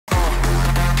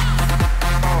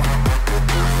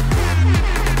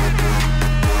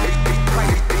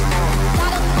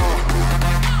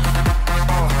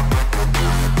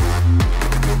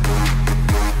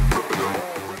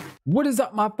What is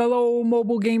up, my fellow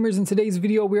mobile gamers? In today's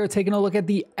video, we are taking a look at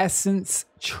the essence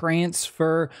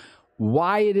transfer,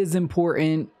 why it is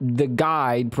important, the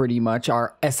guide, pretty much,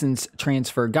 our essence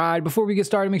transfer guide. Before we get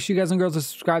started, make sure you guys and girls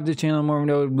subscribe to the channel, more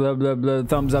know, blah, blah, blah,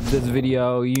 thumbs up this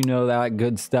video, you know that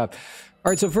good stuff. All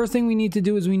right, so first thing we need to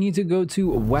do is we need to go to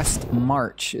West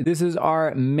March. This is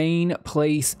our main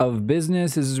place of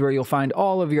business. This is where you'll find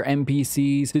all of your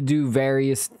NPCs to do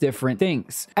various different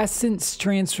things. Essence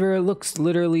transfer looks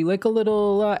literally like a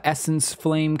little essence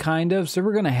flame kind of. So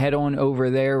we're gonna head on over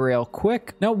there real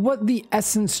quick. Now what the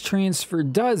essence transfer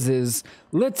does is,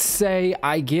 let's say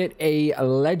I get a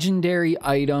legendary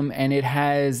item and it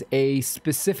has a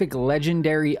specific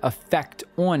legendary effect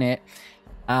on it.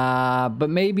 But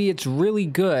maybe it's really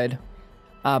good,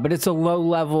 but it's a low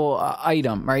level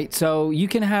item, right? So you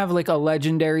can have like a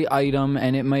legendary item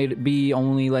and it might be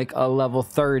only like a level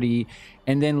 30,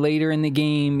 and then later in the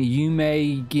game you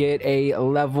may get a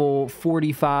level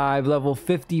 45, level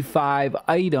 55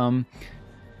 item,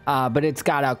 but it's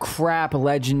got a crap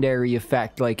legendary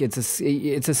effect. Like it's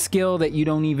a skill that you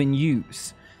don't even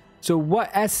use. So what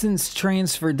essence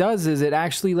transfer does is it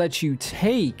actually lets you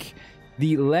take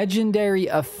the legendary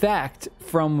effect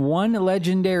from one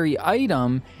legendary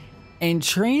item and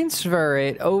transfer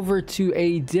it over to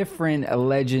a different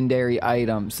legendary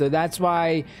item. So that's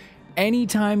why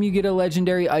anytime you get a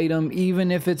legendary item,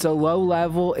 even if it's a low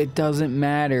level, it doesn't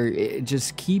matter.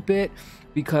 Just keep it,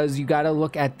 because you got to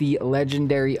look at the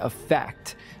legendary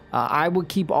effect. I would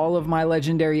keep all of my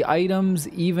legendary items,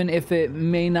 even if it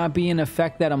may not be an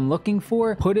effect that I'm looking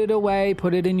for. Put it away,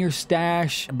 put it in your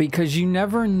stash, because you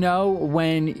never know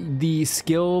when the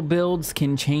skill builds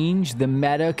can change, the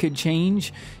meta could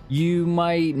change. You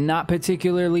might not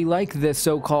particularly like this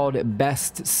so-called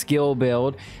best skill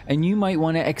build, and you might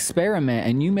want to experiment,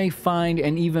 and you may find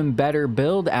an even better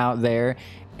build out there,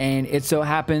 and it so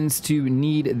happens to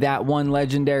need that one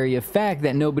legendary effect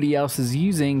that nobody else is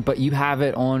using, but you have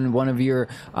it on one of your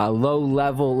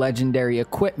low-level legendary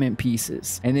equipment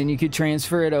pieces, and then you could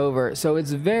transfer it over. So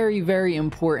it's very, very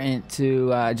important to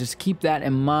just keep that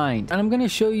in mind. And I'm going to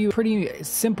show you a pretty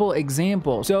simple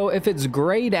example. So if it's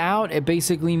grayed out, it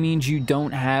basically means you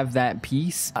don't have that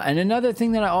piece. And another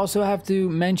thing that I also have to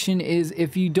mention is,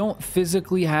 if you don't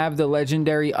physically have the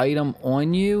legendary item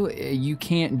on you, you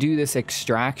can't do this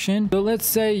extraction. So let's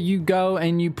say you go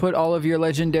and you put all of your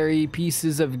legendary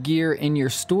pieces of gear in your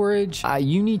storage.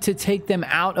 You need to take them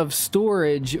out of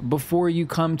storage before you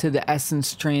come to the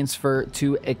essence transfer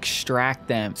to extract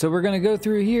them. So we're going to go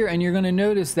through here, and you're going to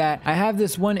notice that I have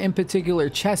this one in particular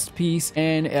chest piece,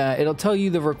 and it'll tell you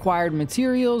the required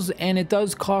materials, and it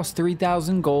does cost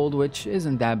 3,000 gold, which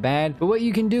isn't that bad. But what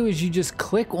you can do is you just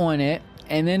click on it,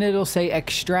 and then it'll say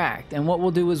extract, and what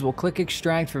we'll do is we'll click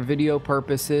extract for video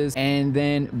purposes, and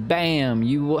then bam,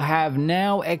 you will have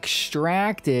now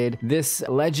extracted this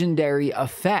legendary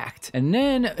effect. And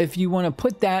then if you want to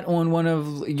put that on one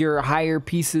of your higher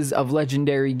pieces of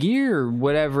legendary gear, or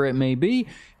whatever it may be,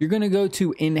 you're going to go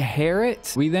to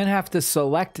inherit. We then have to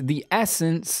select the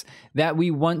essence that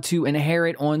we want to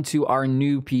inherit onto our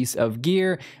new piece of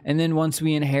gear, and then once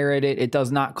we inherit it, it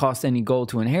does not cost any gold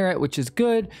to inherit, which is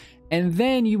good. And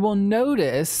then you will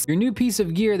notice your new piece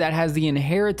of gear that has the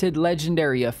inherited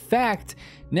legendary effect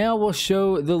now will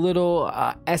show the little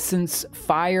essence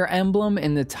fire emblem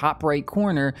in the top right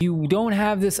corner. You don't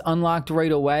have this unlocked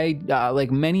right away.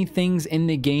 Like many things in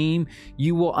the game,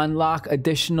 you will unlock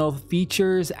additional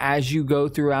features as you go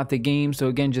throughout the game. So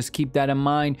again, just keep that in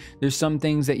mind. There's some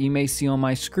things that you may see on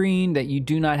my screen that you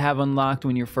do not have unlocked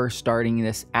when you're first starting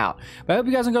this out. But I hope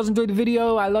you guys and girls enjoyed the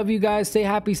video. I love you guys. Stay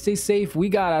happy, stay safe. We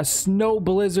got a snow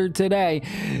blizzard today.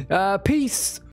 Peace.